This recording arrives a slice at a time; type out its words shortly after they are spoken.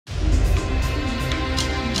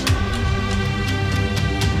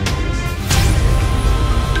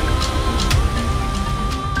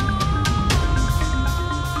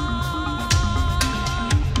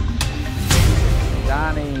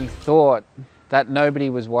thought that nobody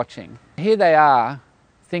was watching. Here they are,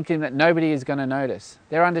 thinking that nobody is going to notice.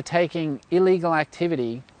 They're undertaking illegal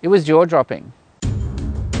activity. It was jaw-dropping.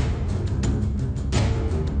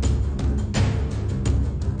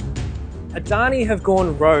 Adani have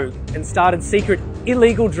gone rogue and started secret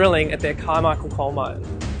illegal drilling at their Carmichael coal mine,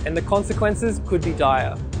 and the consequences could be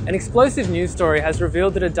dire. An explosive news story has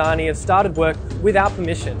revealed that Adani have started work without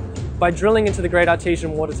permission by drilling into the Great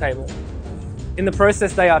Artesian Water Table. In the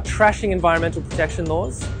process, they are trashing environmental protection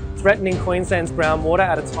laws, threatening Queensland's groundwater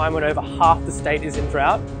at a time when over half the state is in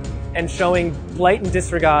drought, and showing blatant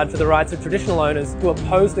disregard for the rights of traditional owners who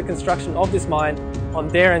oppose the construction of this mine on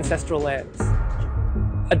their ancestral lands.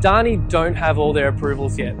 Adani don't have all their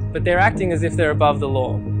approvals yet, but they're acting as if they're above the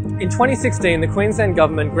law. In 2016, the Queensland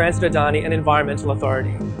government granted Adani an environmental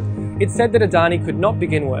authority. It said that Adani could not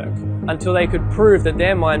begin work until they could prove that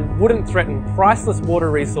their mine wouldn't threaten priceless water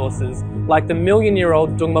resources like the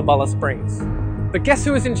million-year-old Dungmaballa Springs. But guess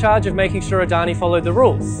who was in charge of making sure Adani followed the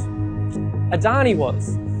rules? Adani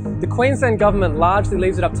was. The Queensland government largely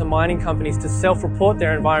leaves it up to mining companies to self-report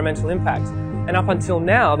their environmental impact, and up until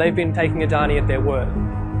now they've been taking Adani at their word.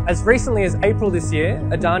 As recently as April this year,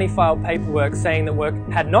 Adani filed paperwork saying that work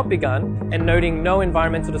had not begun and noting no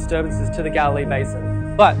environmental disturbances to the Galilee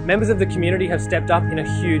Basin. But members of the community have stepped up in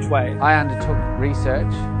a huge way. I undertook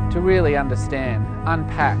research to really understand,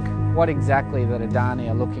 unpack what exactly that Adani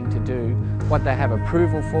are looking to do, what they have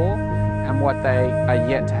approval for and what they are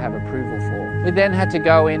yet to have approval for. We then had to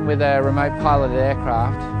go in with a remote piloted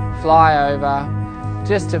aircraft, fly over,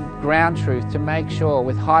 just to ground truth to make sure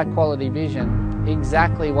with high quality vision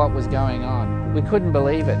exactly what was going on. We couldn't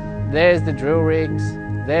believe it. There's the drill rigs,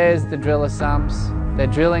 there's the driller sumps, they're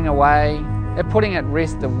drilling away, they're putting at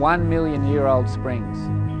risk the 1 million-year-old springs.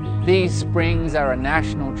 These springs are a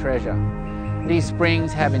national treasure. These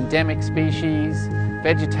springs have endemic species,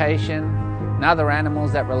 vegetation, and other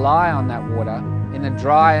animals that rely on that water in the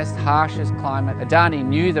driest, harshest climate. Adani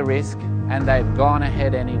knew the risk and they've gone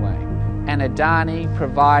ahead anyway. And Adani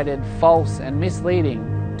provided false and misleading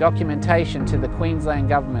documentation to the Queensland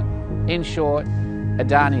government. In short,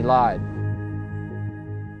 Adani lied.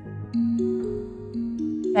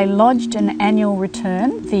 They lodged an annual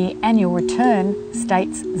return. The annual return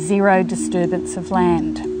states zero disturbance of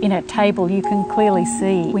land. In a table you can clearly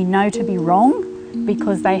see we know to be wrong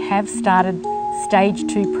because they have started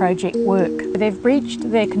Stage 2 project work. They've breached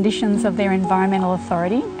their conditions of their environmental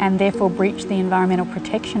authority and therefore breached the Environmental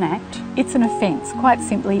Protection Act. It's an offence. Quite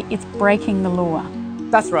simply, it's breaking the law.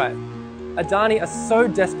 That's right. Adani are so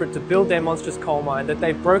desperate to build their monstrous coal mine that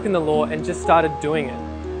they've broken the law and just started doing it,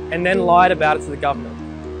 and then lied about it to the government.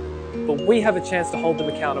 But we have a chance to hold them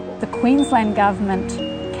accountable. The Queensland government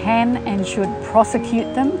can and should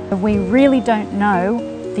prosecute them. We really don't know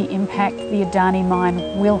the impact the Adani mine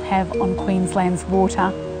will have on Queensland's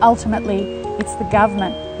water. Ultimately, it's the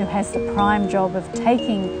government who has the prime job of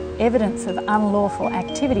taking evidence of unlawful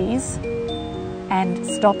activities and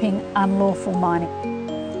stopping unlawful mining.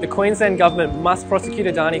 The Queensland government must prosecute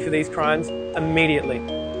Adani for these crimes immediately.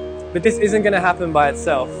 But this isn't going to happen by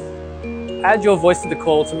itself. Add your voice to the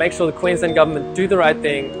call to make sure the Queensland government do the right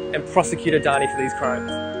thing and prosecute Adani for these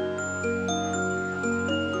crimes.